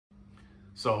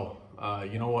So,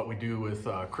 you know what we do with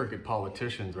crooked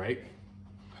politicians, right?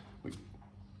 We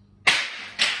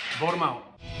vote them out.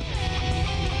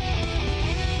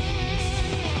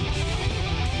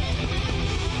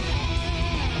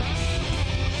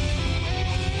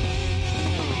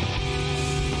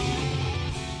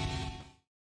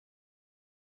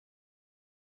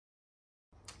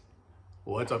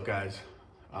 What's up, guys?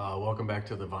 Welcome back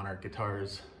to the Von Art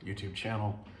Guitars YouTube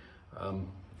channel.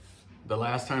 The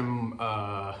last time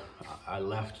I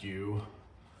left you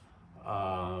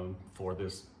for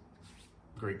this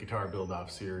great guitar build-off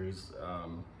series,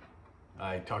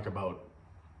 I talked about,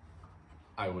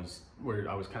 I was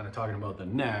kind of talking about the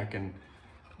neck and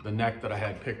the neck that I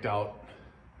had picked out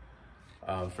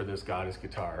for this Goddess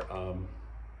guitar.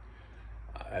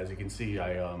 As you can see,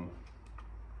 I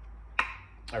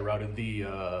routed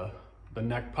the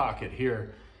neck pocket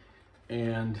here,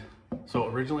 and so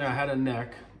originally I had a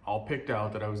neck all picked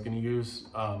out that I was going to use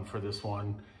for this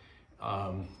one,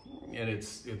 and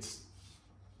it's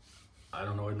I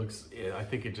don't know, I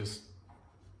think it just,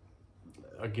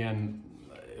 again,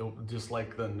 just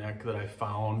like the neck that I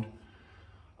found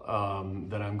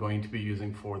that I'm going to be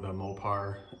using for the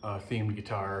Mopar themed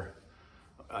guitar.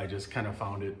 I just kind of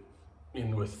found it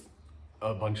in with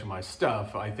a bunch of my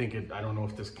stuff. I don't know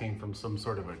if this came from some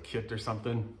sort of a kit or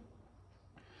something,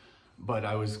 but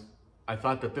I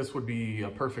thought that this would be a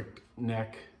perfect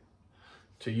neck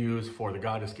to use for the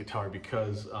Goddess guitar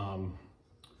because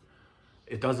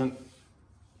it doesn't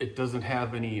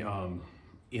have any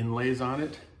inlays on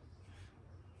it,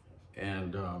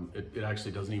 and it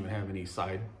actually doesn't even have any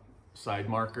side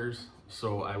markers.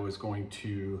 So I was going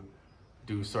to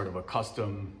do sort of a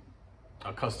custom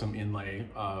inlay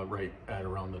right at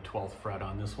around the 12th fret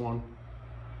on this one,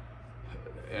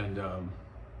 and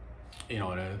you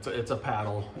know, and it's a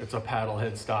paddle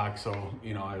headstock. So,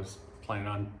 you know, I was planning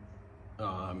on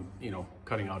you know,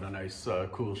 cutting out a nice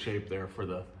cool shape there for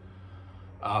the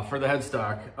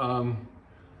headstock.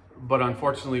 But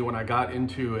unfortunately, when I got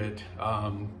into it,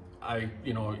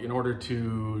 you know, in order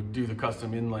to do the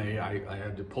custom inlay, I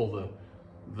had to pull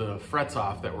the frets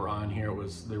off that were on here.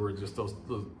 They were just those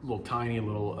little tiny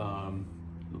little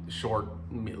short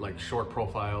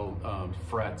profile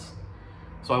frets.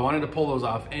 So I wanted to pull those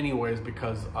off anyways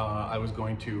because I was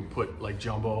going to put like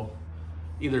jumbo,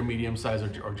 either medium size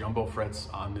or jumbo frets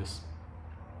on this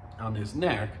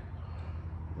neck,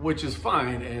 which is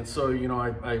fine. And so, you know,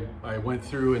 I went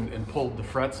through and pulled the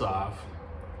frets off,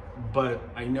 but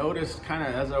I noticed kind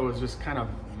of as I was just kind of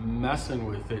messing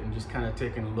with it and just kind of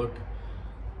taking a look,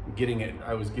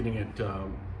 I was getting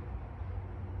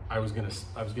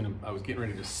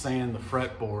ready to sand the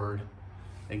fretboard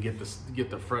and get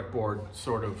the fretboard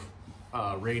sort of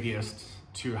radiused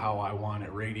to how I want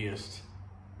it radiused.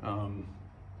 I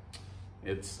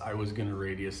was gonna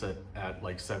radius at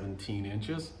like 17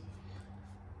 inches.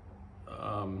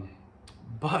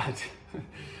 But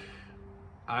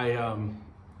I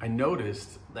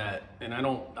noticed that, and I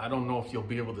don't know if you'll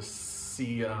be able to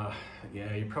see, yeah,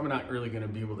 you're probably not really going to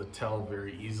be able to tell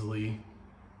very easily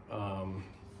on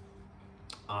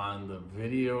the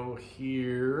video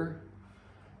here,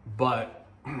 but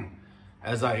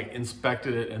as I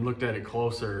inspected it and looked at it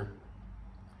closer,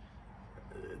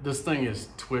 this thing is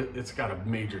it's got a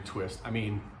major twist. I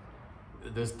mean,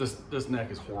 this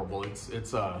neck is horrible. It's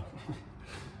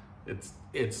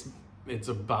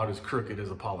about as crooked as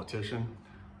a politician,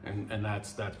 and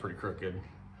that's pretty crooked.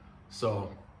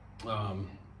 So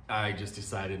I just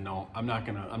decided, no, I'm not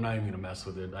even gonna mess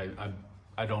with it. I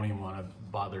don't even want to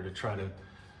bother to try to.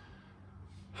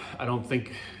 I don't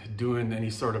think doing any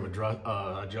sort of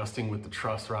adjusting with the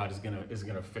truss rod is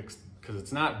gonna fix, because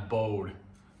it's not bowed.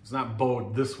 It's not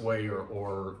bowed this way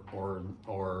or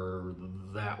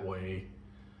that way.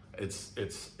 It's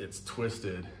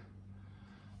twisted,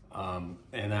 and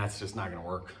that's just not gonna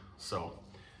work. So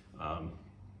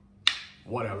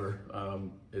whatever.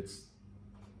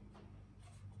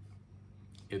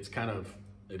 It's kind of,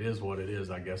 it is what it is,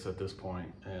 I guess, at this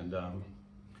point. And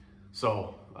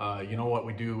so you know what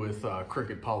we do with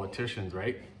crooked politicians,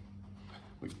 right?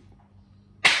 We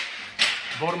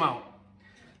vote them out.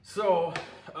 So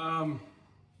I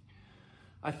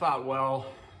thought, well,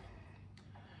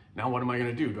 now what am I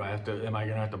gonna do? Am I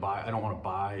gonna have to buy? I don't want to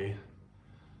buy.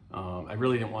 I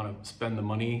really didn't want to spend the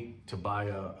money to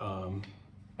buy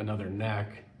another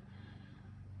neck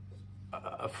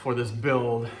for this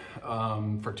build,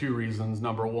 for two reasons.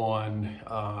 Number one,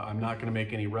 I'm not going to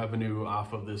make any revenue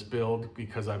off of this build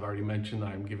because I've already mentioned that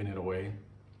I'm giving it away.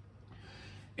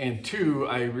 And two,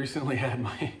 I recently had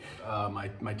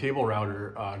my table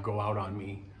router go out on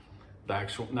me.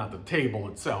 actual, not the table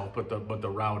itself, but the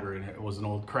router, and it was an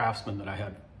old Craftsman that I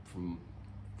had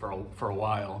for a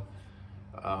while,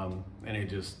 and it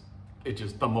just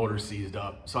the motor seized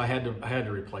up, so I had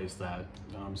to replace that.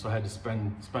 So I had to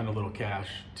spend a little cash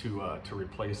to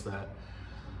replace that.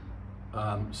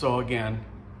 So again,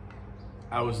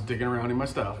 I was digging around in my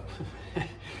stuff,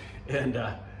 and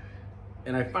I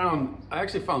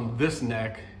actually found this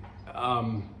neck,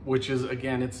 which is,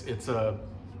 again, it's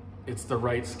the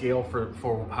right scale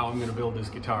for how I'm going to build this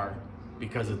guitar,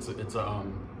 because it's a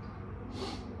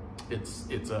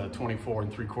 24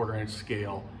 3/4 inch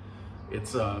scale.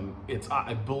 It's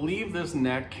I believe this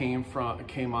neck came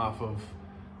off of,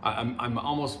 I'm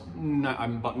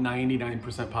about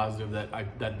 99% positive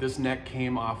that this neck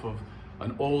came off of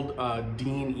an old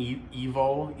Dean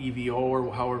EVO,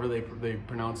 or however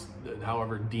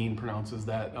Dean pronounces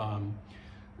that.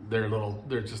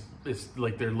 It's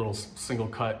like their little single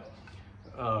cut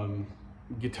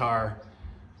guitar,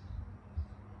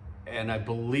 and I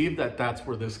believe that's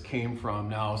where this came from.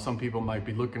 Now, some people might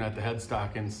be looking at the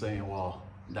headstock and saying, well,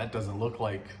 that doesn't look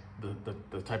like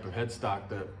the type of headstock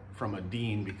that from a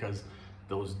Dean, because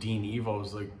those Dean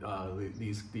Evos, like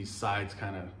these sides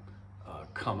kind of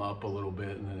come up a little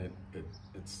bit, and then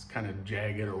it's kind of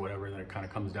jagged or whatever, and then it kind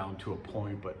of comes down to a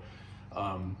point. But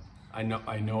I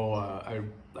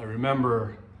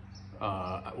remember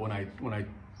when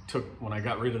I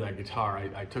got rid of that guitar,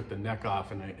 I took the neck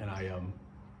off, and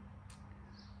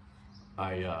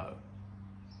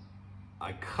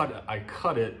I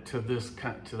cut it to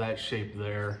that shape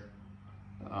there.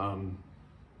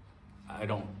 I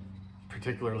don't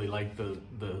particularly like the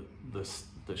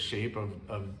shape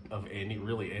of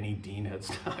any Dean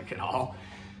headstock at all.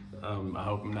 I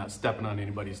hope I'm not stepping on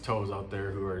anybody's toes out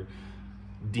there who are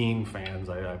Dean fans.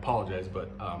 I apologize,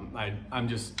 but I'm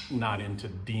just not into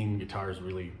Dean guitars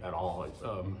really at all.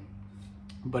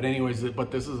 But anyways,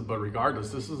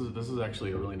 regardless, this is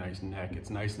actually a really nice neck. It's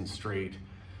nice and straight.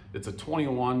 It's a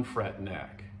 21 fret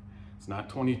neck. It's not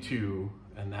 22,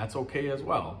 and that's okay as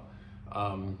well,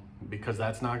 because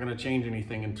that's not going to change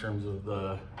anything in terms of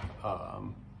the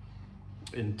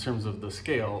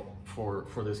scale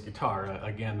for this guitar.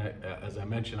 Again, as I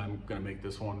mentioned, I'm going to make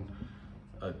this one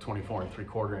a 24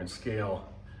 3/4 inch scale.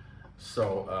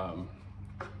 So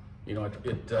you know,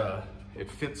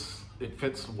 it fits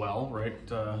well,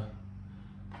 right?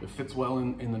 It fits well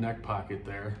in the neck pocket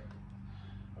there.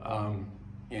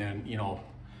 And you know,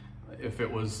 if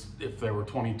there were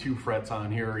 22 frets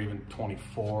on here, or even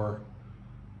 24,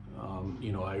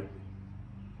 you know,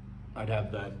 I'd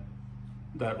have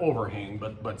that overhang.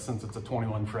 But since it's a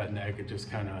 21 fret neck, it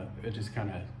just kind of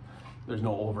there's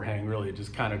no overhang really. It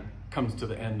just kind of comes to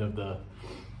the end of the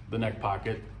neck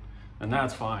pocket, and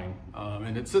that's fine.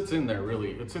 And it sits in there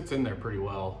pretty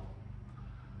well.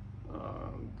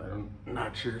 I'm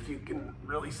not sure if you can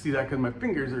really see that because my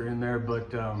fingers are in there,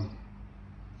 but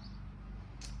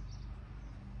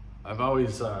I've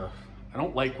always I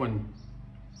don't like when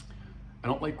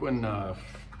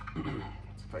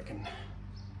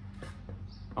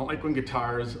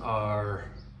guitars are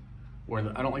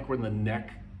I don't like when the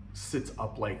neck sits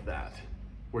up like that,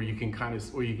 where you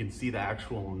can see the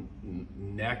actual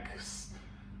neck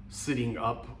sitting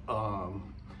up.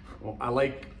 Well, I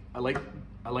like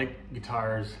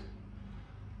guitars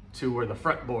to where the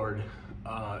fretboard,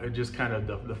 it just kind of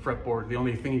the fretboard. The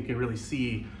only thing you can really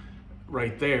see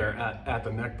right there at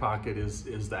the neck pocket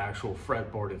is the actual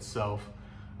fretboard itself.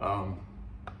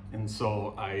 And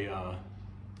so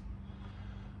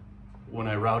when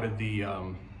I routed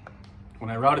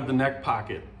the neck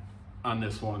pocket on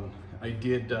this one, I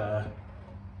did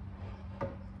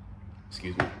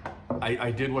excuse me,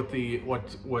 I did what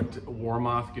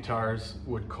Warmoth guitars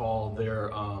would call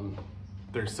their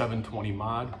 720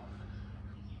 mod.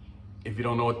 If you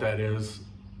don't know what that is,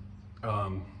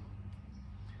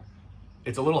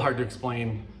 it's a little hard to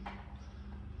explain,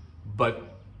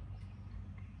 but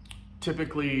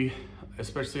typically,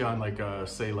 especially on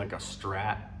say like a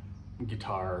Strat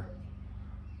guitar,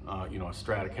 you know, a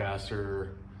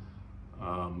Stratocaster,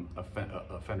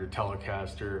 a Fender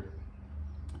Telecaster,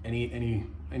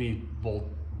 any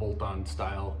bolt-on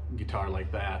style guitar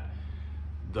like that,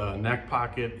 the neck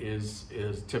pocket is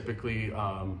typically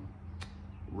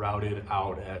routed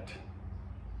out at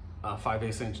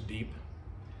 5/8 inch deep,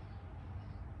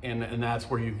 and that's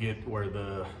where you get where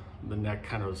the neck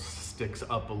kind of sticks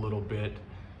up a little bit.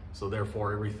 So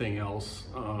therefore, everything else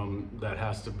that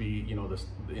has to be, you know,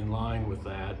 in line with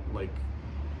that, like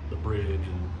the bridge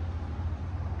and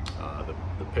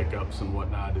the pickups and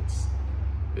whatnot,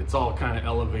 it's all kind of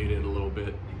elevated a little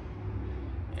bit.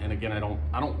 And again, I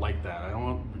don't like that.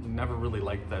 Never really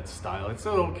liked that style. It's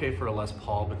still okay for a Les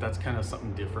Paul, but that's kind of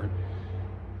something different.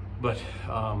 But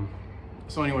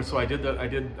so anyway, so I did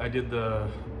the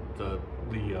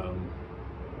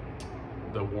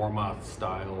Warmoth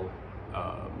style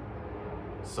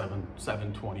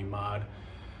 720 mod,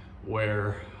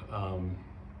 where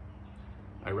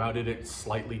I routed it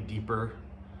slightly deeper,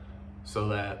 so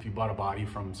that if you bought a body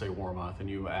from, say, Warmoth and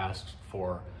you asked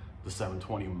for the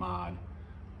 720 mod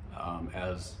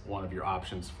as one of your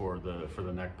options for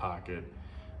the neck pocket,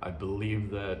 I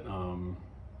believe that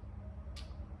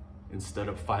instead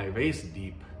of 5/8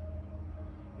 deep,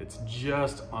 it's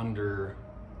just under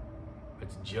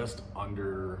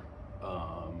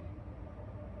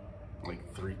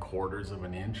like 3/4 of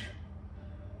an inch.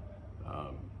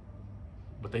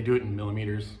 But they do it in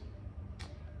millimeters,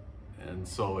 and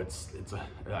so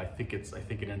I think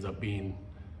it ends up being,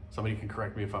 somebody can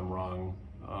correct me if I'm wrong,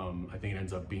 I think it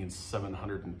ends up being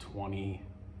 720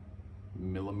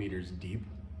 millimeters deep,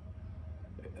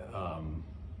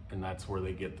 and that's where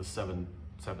they get the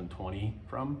 720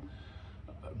 from.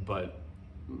 But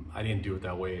I didn't do it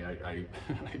that way.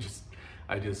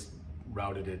 I just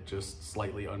routed it just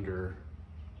slightly under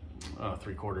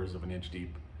 3/4 of an inch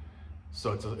deep.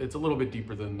 So it's a little bit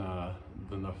deeper than the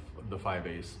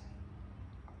 5/8,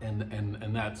 and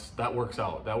that works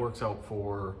out. That works out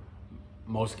for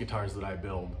most guitars that I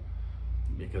build,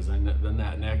 because then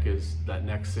that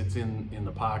neck sits in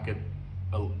the pocket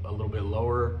a little bit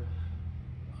lower,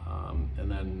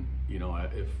 and then, you know,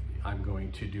 if I'm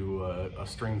going to do a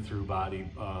string through body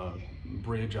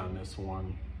bridge on this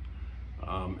one,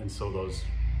 and so those,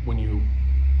 when you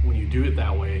do it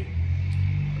that way,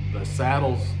 the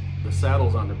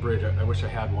saddles on the bridge, I wish I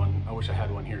had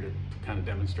one here to kind of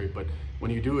demonstrate. But when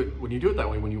you do it that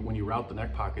way, when you route the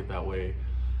neck pocket that way,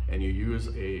 and you use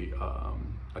a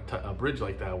bridge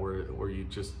like that, where you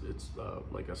just, it's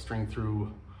like a string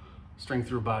through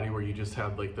body, where you just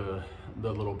have like the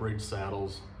little bridge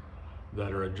saddles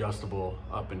that are adjustable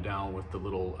up and down with the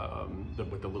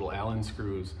little Allen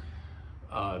screws.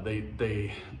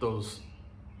 Those,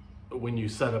 when you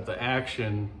set up the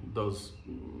action, those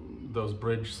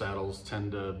bridge saddles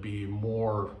tend to be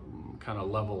more kind of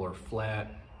level or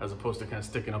flat, as opposed to kind of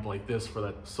sticking up like this,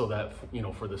 so that you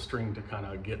know, for the string to kind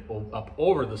of get up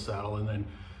over the saddle and then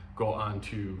go on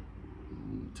to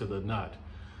the nut.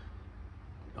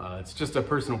 It's just a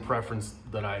personal preference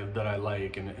that I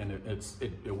like, and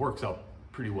it works out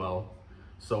pretty well.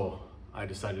 So I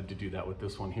decided to do that with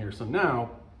this one here. So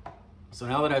now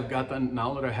that I've got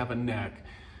now that I have a neck,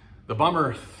 the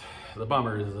bummer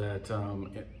is that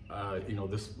you know,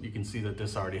 this, you can see that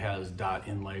this already has dot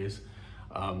inlays,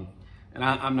 and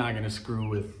I'm not going to screw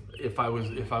with, if I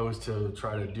was to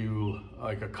try to do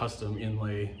like a custom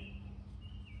inlay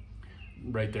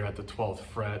right there at the 12th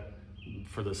fret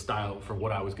for the style, for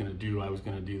what I was going to do. I was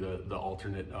going to do the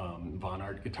alternate Von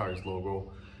Art Guitars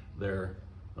logo there,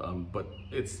 but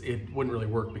it wouldn't really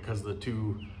work because the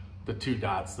two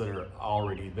dots that are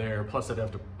already there. Plus I'd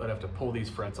have to pull these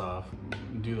frets off,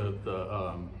 do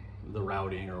the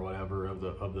routing or whatever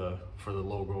for the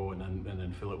logo, and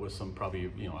then fill it with some,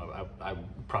 probably, you know, I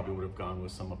probably would have gone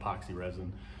with some epoxy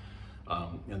resin,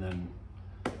 and then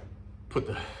put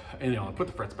the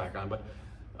frets back on. But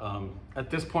at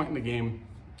this point in the game,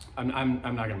 I'm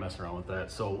not gonna mess around with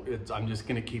that. So I'm just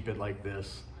gonna keep it like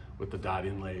this with the dot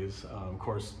inlays. Of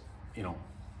course, you know,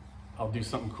 I'll do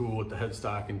something cool with the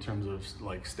headstock in terms of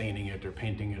like staining it or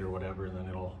painting it or whatever, and then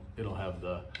it'll have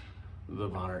the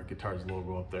Von Art Guitars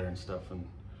logo up there and stuff, and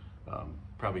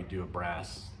probably do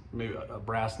maybe a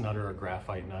brass nut or a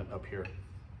graphite nut up here.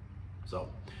 So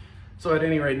at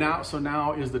any rate, now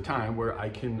is the time where I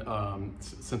can,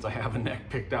 since I have a neck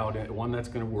picked out, one that's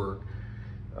going to work.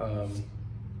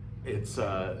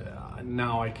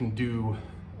 Now I can do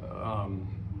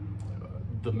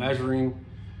the measuring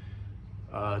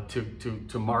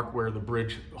to mark where the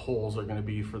bridge holes are going to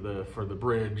be for the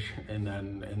bridge, and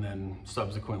then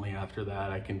subsequently after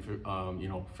that I can you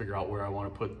know, figure out where I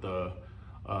want to put the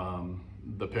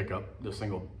pickup, the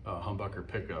single humbucker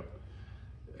pickup,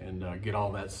 and get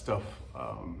all that stuff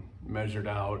measured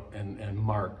out and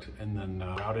marked, and then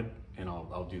routed, and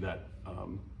I'll do that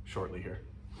shortly here.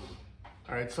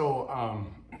 All right, so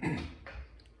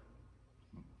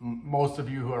most of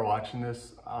you who are watching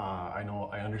this, I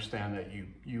understand that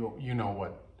you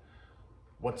know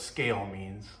what scale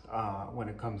means when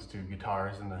it comes to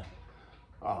guitars, and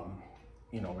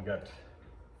you know, we got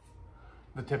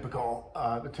the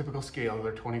typical scale,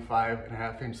 either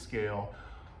 25.5 inch scale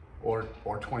or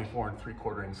 24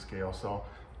 3/4 inch scale. So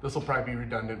this will probably be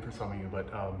redundant for some of you,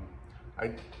 but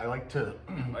I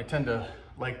tend to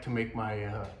like to make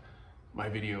my my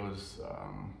videos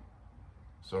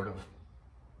sort of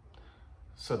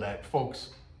so that folks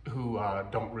who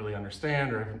don't really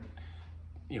understand or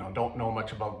don't know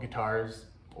much about guitars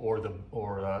or the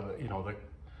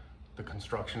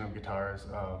construction of guitars,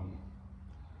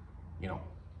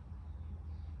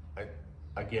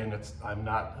 I'm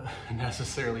not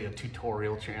necessarily a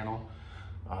tutorial channel,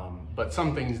 but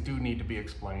some things do need to be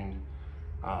explained.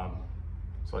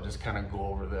 So I'll just kind of go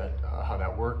over that, how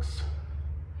that works.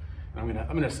 And I'm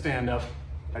gonna stand up.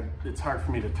 It's hard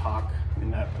for me to talk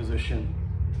in that position,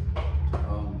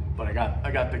 but I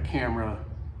got the camera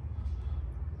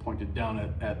pointed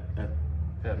down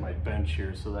at my bench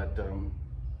here, so that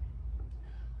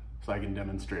so I can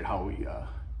demonstrate how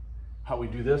we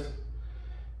do this.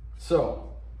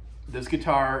 So this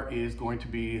guitar is going to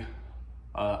be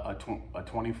a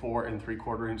 24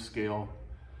 3/4 inch scale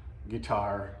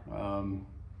guitar.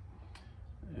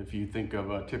 If you think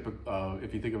of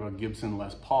a Gibson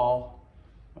Les Paul,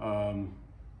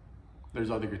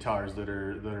 there's other guitars that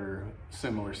are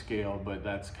similar scale, but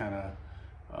that's kind of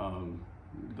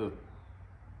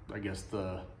I guess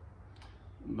the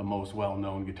most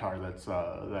well-known guitar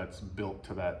that's built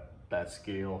to that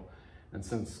scale. And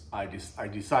since I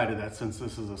decided that since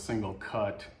this is a single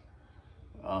cut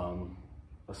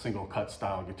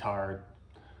style guitar,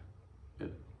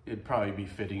 it'd probably be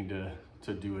fitting to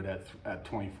do it at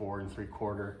 24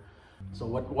 3/4. So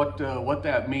what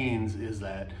that means is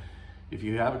that if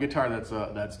you have a guitar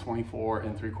that's 24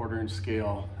 3/4 inch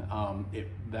scale, all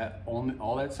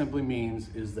that simply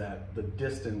means is that the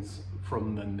distance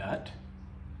from the nut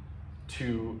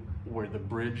to where the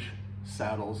bridge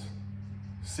saddles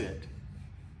sit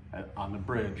on the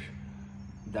bridge,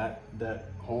 that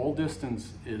whole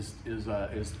distance is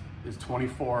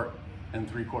 24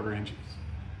 3/4 inches.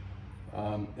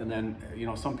 And then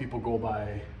some people go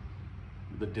by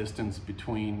the distance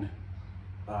between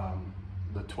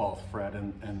the 12th fret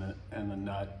and the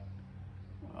nut.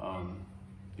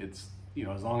 It's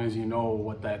as long as you know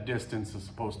what that distance is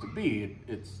supposed to be,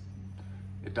 it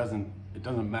doesn't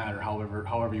matter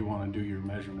however you want to do your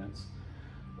measurements.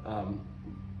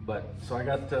 But so I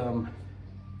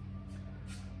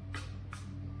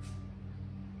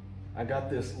got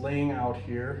this laying out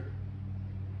here,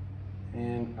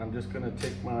 and I'm just gonna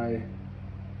take my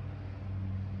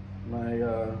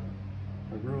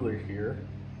ruler here.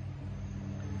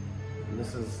 And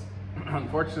this is,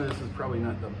 unfortunately, this is probably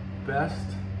not the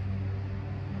best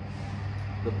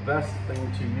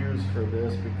thing to use for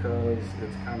this because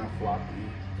it's kind of floppy.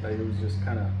 I was just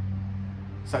kind of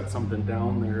set something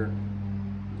down there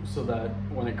so that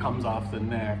when it comes off the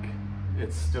neck,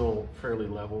 it's still fairly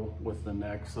level with the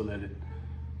neck, so that it,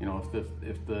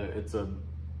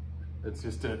 it's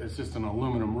just an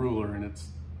aluminum ruler, and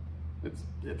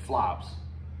it flops.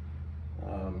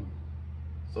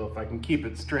 So if I can keep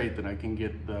it straight, then I can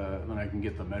get the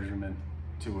measurement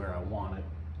to where I want it.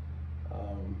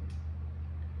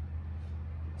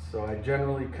 So I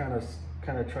generally kind of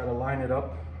try to line it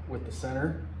up with the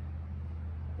center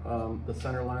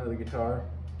line of the guitar,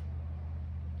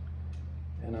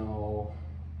 and I'll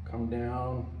come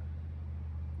down,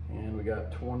 and we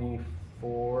got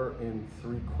 24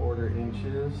 3/4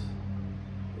 inches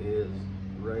is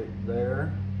right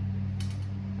there,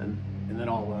 and then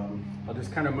I'll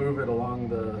just kind of move it along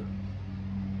the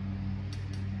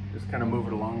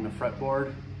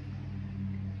fretboard,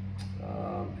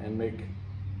 and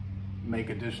make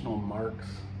additional marks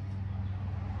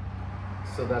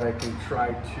so that I can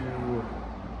try to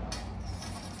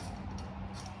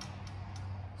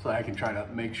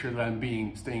make sure that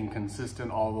I'm staying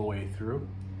consistent all the way through.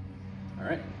 All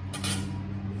right.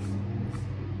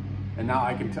 And now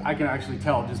I can actually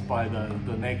tell just by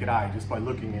the naked eye, just by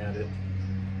looking at it.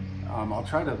 I'll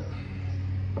try to,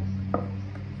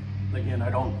 again,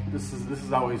 this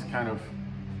is always kind of,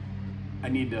 I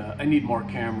need more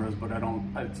cameras, but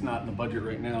it's not in the budget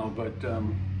right now, but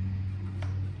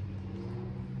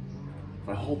if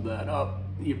I hold that up,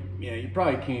 you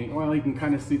probably can't, well, you can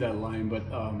kind of see that line, but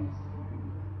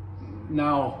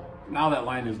now that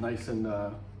line is nice and,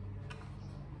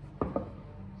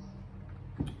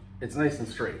 it's nice and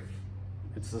straight.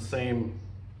 It's the same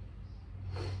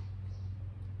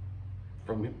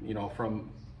from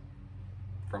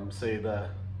say the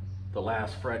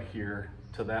last fret here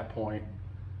to that point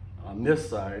on this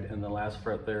side, and the last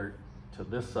fret there to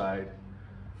this side.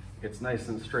 It's nice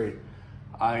and straight.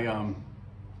 I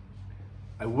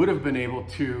would have been able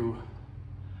to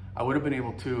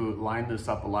line this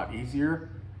up a lot easier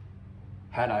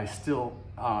had I still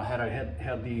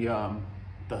had the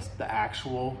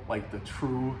actual, like the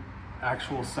true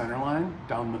actual center line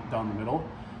down the middle,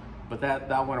 but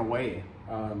that went away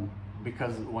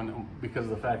because of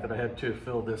the fact that I had to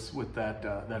fill this with that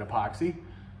epoxy.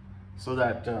 So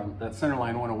that center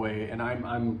line went away, and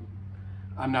I'm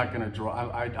not going to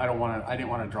draw. I didn't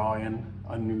want to draw in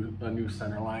a new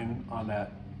center line on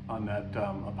that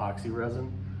epoxy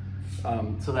resin.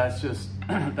 So that's just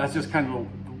kind of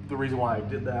the reason why I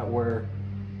did that, where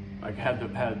I had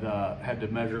to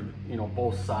measure, you know,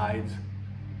 both sides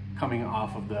coming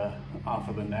off of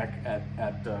the neck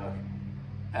at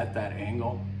that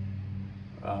angle.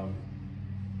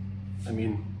 I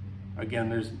mean, again,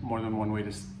 there's more than one way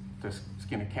to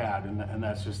skin a cat, and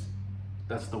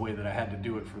that's the way that I had to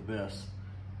do it for this.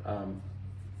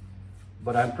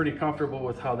 But I'm pretty comfortable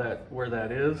with where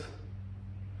that is.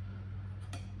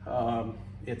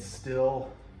 It's still,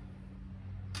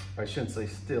 I shouldn't say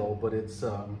still, but it's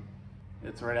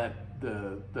right at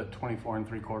the 24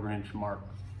 3/4 inch mark,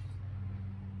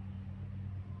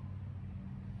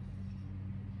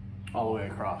 all the way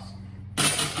across.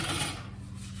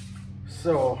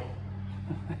 So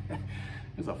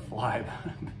there's a fly.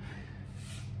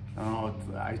 I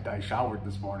don't know. I showered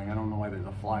this morning. I don't know why there's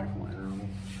a fly flying around me.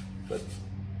 But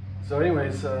so,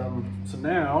 anyways, so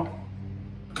now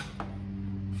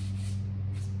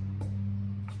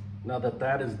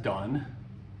that is done,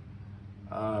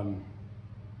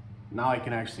 now I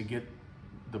can actually get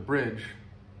the bridge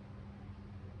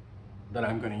that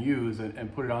I'm going to use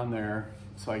and put it on there,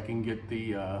 so I can get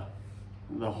the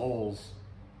holes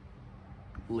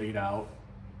laid out,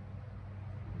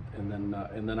 and then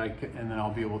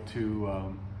I'll be able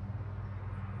to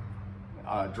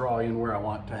draw in where I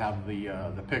want to have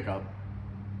the pickup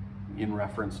in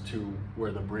reference to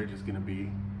where the bridge is going to be.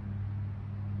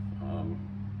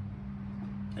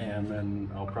 And then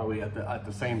I'll probably at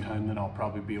the same time, then I'll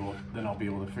be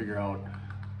able to figure out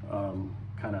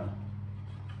kind of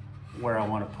where I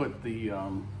want to put the.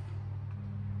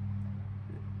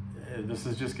 This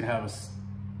is just gonna have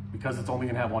because it's only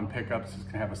gonna have one pickup. It's just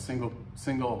gonna have a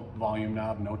single volume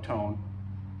knob, no tone.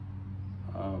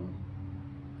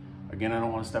 Again, I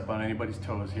don't want to step on anybody's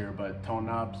toes here, but tone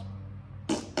knobs,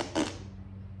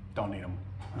 don't need them.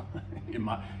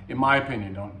 in my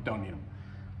opinion, don't need them.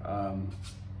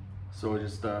 So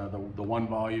just the one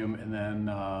volume, and then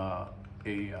a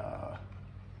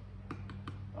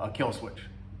kill switch,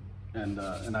 and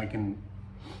I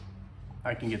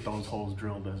can get those holes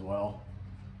drilled as well,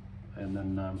 and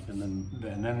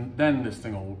then this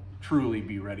thing will truly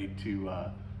be ready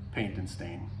to paint and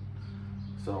stain.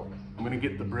 So I'm gonna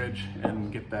get the bridge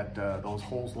and get those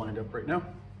holes lined up right now.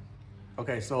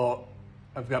 Okay, so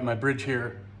I've got my bridge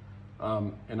here,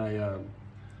 and I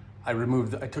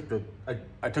took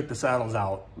the saddles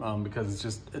out because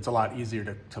it's a lot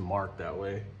easier to mark that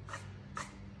way.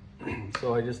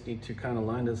 So I just need to kind of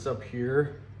line this up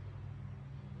here.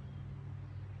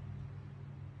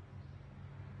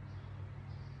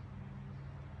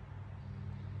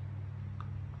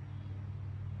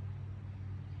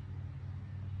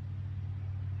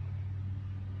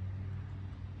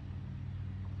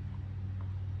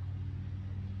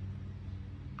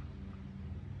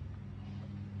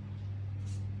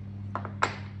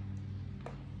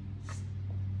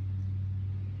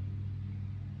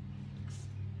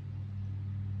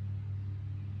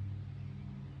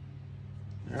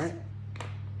 All right,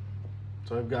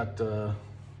 so I've got the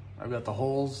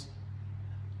holes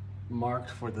marked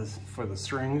for the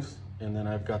strings, and then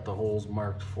I've got the holes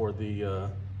marked for the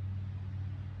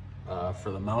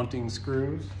mounting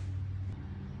screws.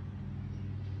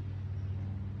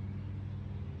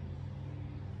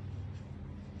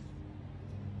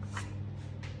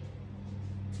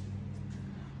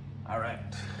 All right,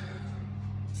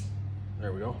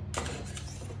 there we go.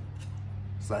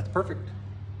 So that's perfect.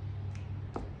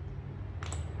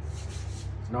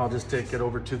 Now I'll just take it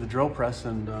over to the drill press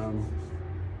and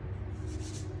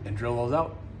drill those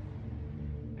out.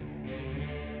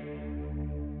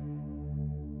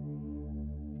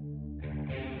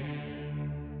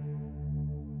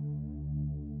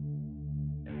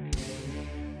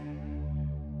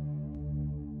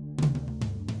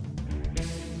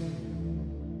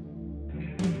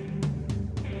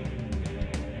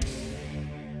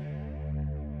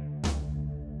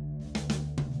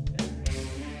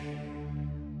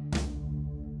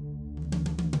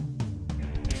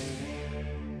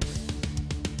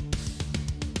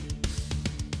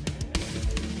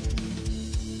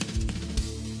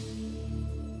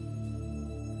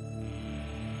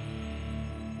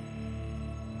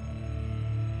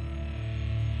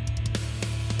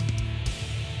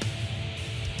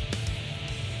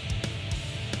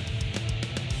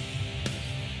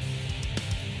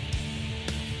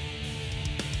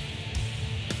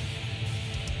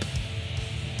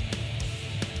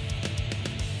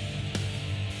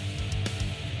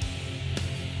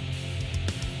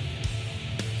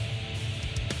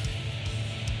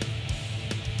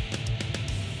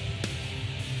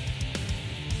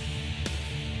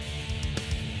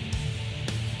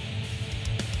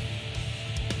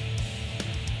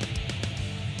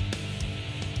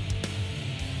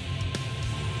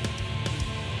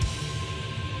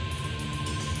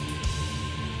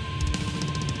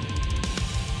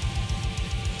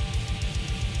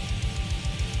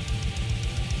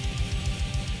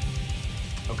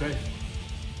 Okay,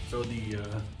 so the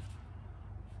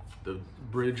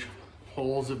bridge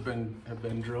holes have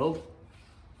been drilled.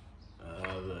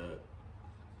 The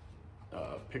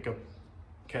pickup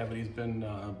cavity's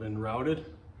been routed.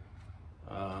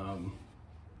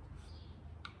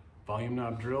 Volume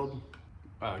knob drilled.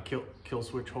 Kill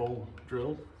switch hole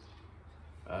drilled.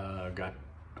 Got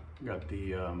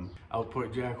the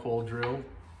output jack hole drilled.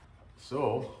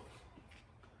 So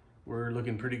we're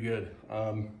looking pretty good.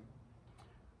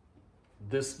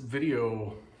 This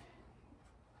video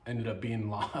ended up being a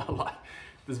lot.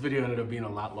 This video ended up being a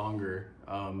lot longer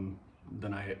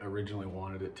than I originally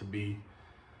wanted it to be,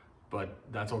 but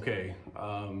that's okay,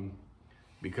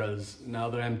 because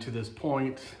now that I'm to this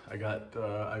point, I got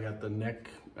the neck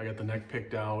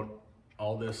picked out.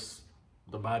 All this,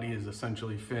 the body is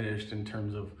essentially finished in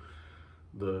terms of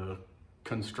the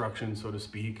construction, so to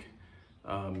speak.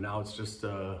 Now it's just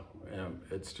a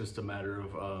matter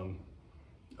of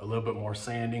a little bit more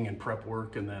sanding and prep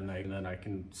work, and then I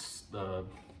can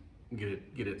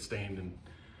get it stained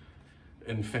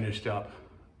and finished up.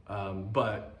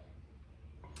 But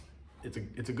it's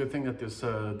a good thing that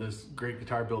this great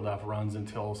guitar build off runs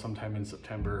until sometime in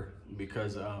September,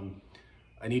 because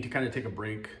I need to kind of take a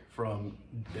break from,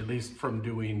 at least from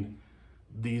doing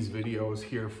these videos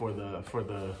here for the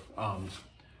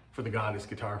Goddess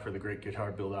guitar, for the great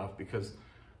guitar build off, because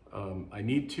I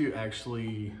need to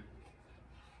actually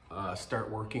start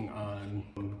working on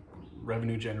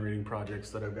revenue generating projects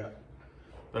that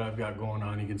I've got going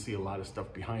on. You can see a lot of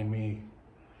stuff behind me.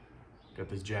 Got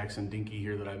this Jackson Dinky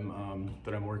here that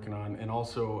I'm working on, and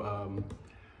also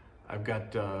I've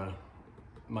got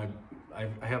I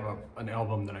have an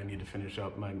album that I need to finish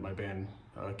up. My band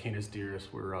Canis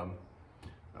Dearest, we're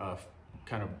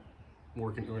kind of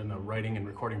we're in the writing and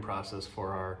recording process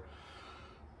for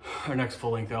our next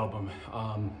full-length album,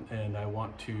 and I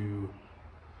want to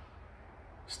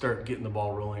start getting the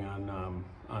ball rolling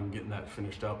on getting that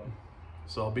finished up.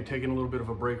 So I'll be taking a little bit of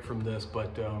a break from this,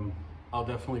 but I'll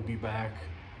definitely be back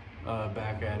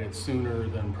at it sooner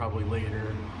than probably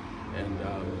later, and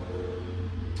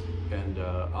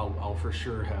I'll for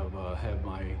sure have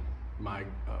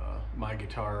my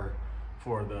guitar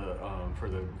for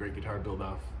the great guitar build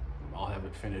off. I'll have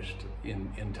it finished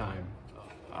in time.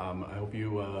 I hope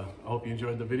you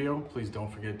enjoyed the video. Please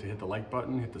don't forget to hit the like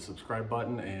button, hit the subscribe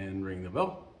button, and ring the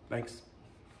bell. Thanks.